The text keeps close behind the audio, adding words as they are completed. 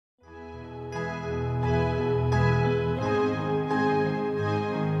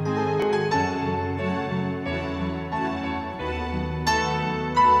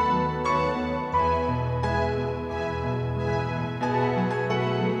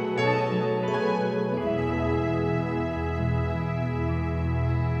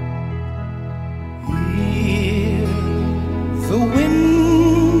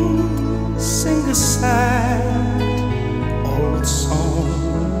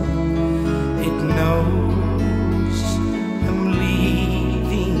knows I'm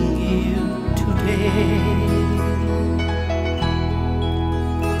leaving you today.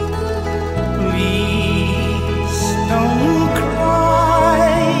 Please don't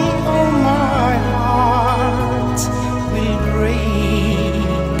cry, oh my heart will break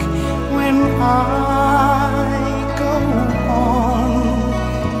when I go on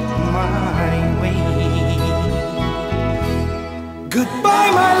my way. Goodbye,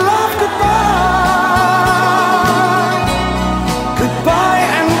 my love, goodbye. Goodbye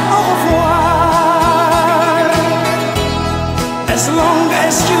and au revoir. As long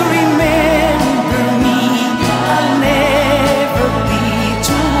as you remember me, I'll never be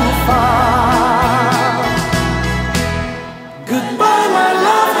too far. Goodbye, my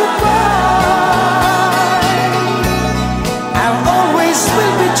love, goodbye. I'll always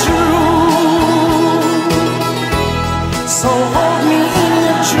will be true. So hold me in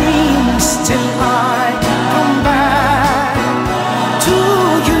your dreams till I come back to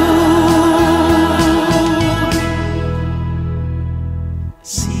you.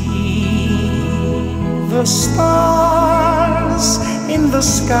 See the stars in the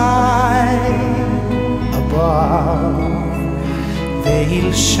sky above.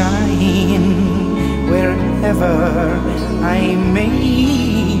 They'll shine wherever I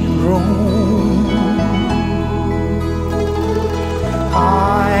may roam.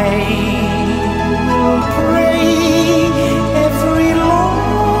 I will pray every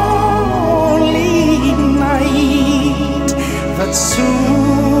lonely night that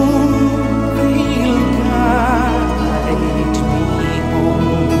soon they'll guide me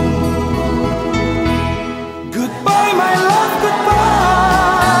home. Goodbye, my love, goodbye.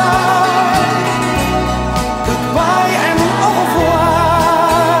 Goodbye and au revoir.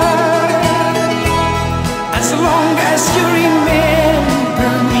 As long as you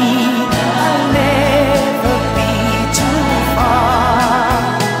remember me, I'll never be too far.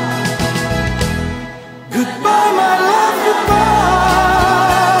 Goodbye, my love, goodbye.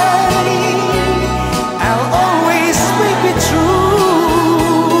 I'll always be true.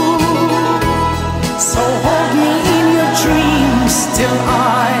 So hold me in your dreams till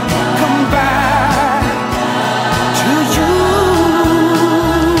I come back to you.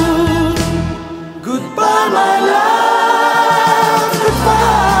 Goodbye, my love,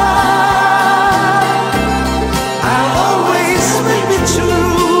 goodbye. I'll always be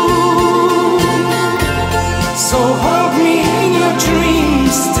true. So hold me in your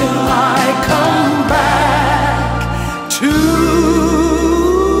dreams till I come back to you.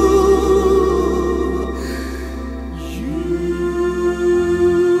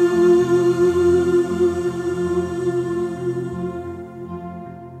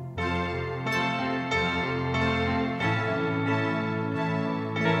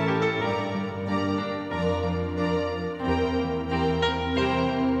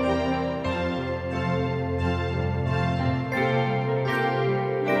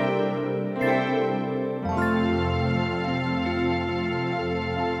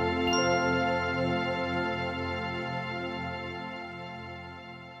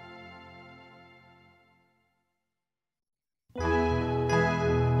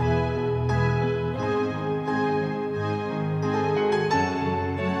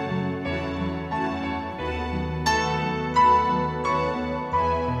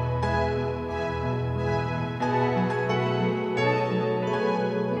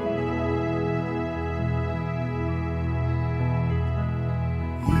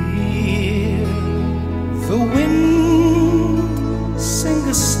 Hear the wind sing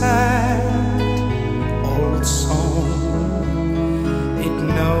a sad old song. It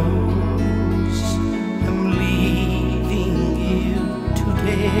knows I'm leaving you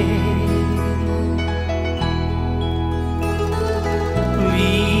today.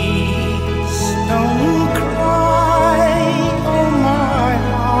 Please don't cry, oh my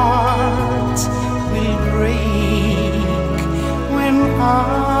heart will break when I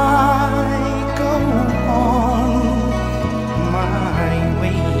go on my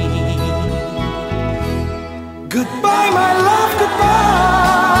way. Goodbye, my love, goodbye.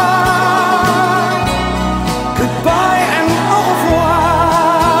 Goodbye and au revoir.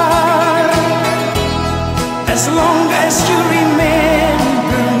 As long as you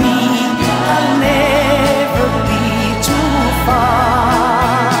remember me, I'll never be too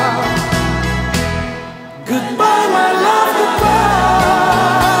far. Goodbye, my love, goodbye.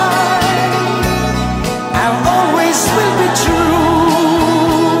 I'll always will be true.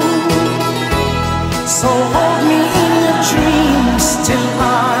 So hold me in your dreams till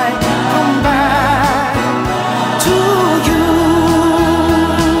I come back to you.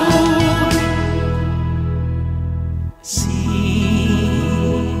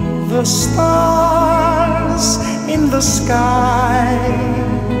 sky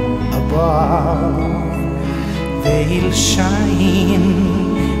above, they'll shine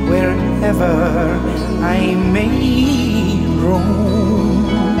wherever I may roam.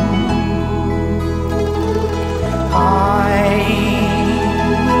 I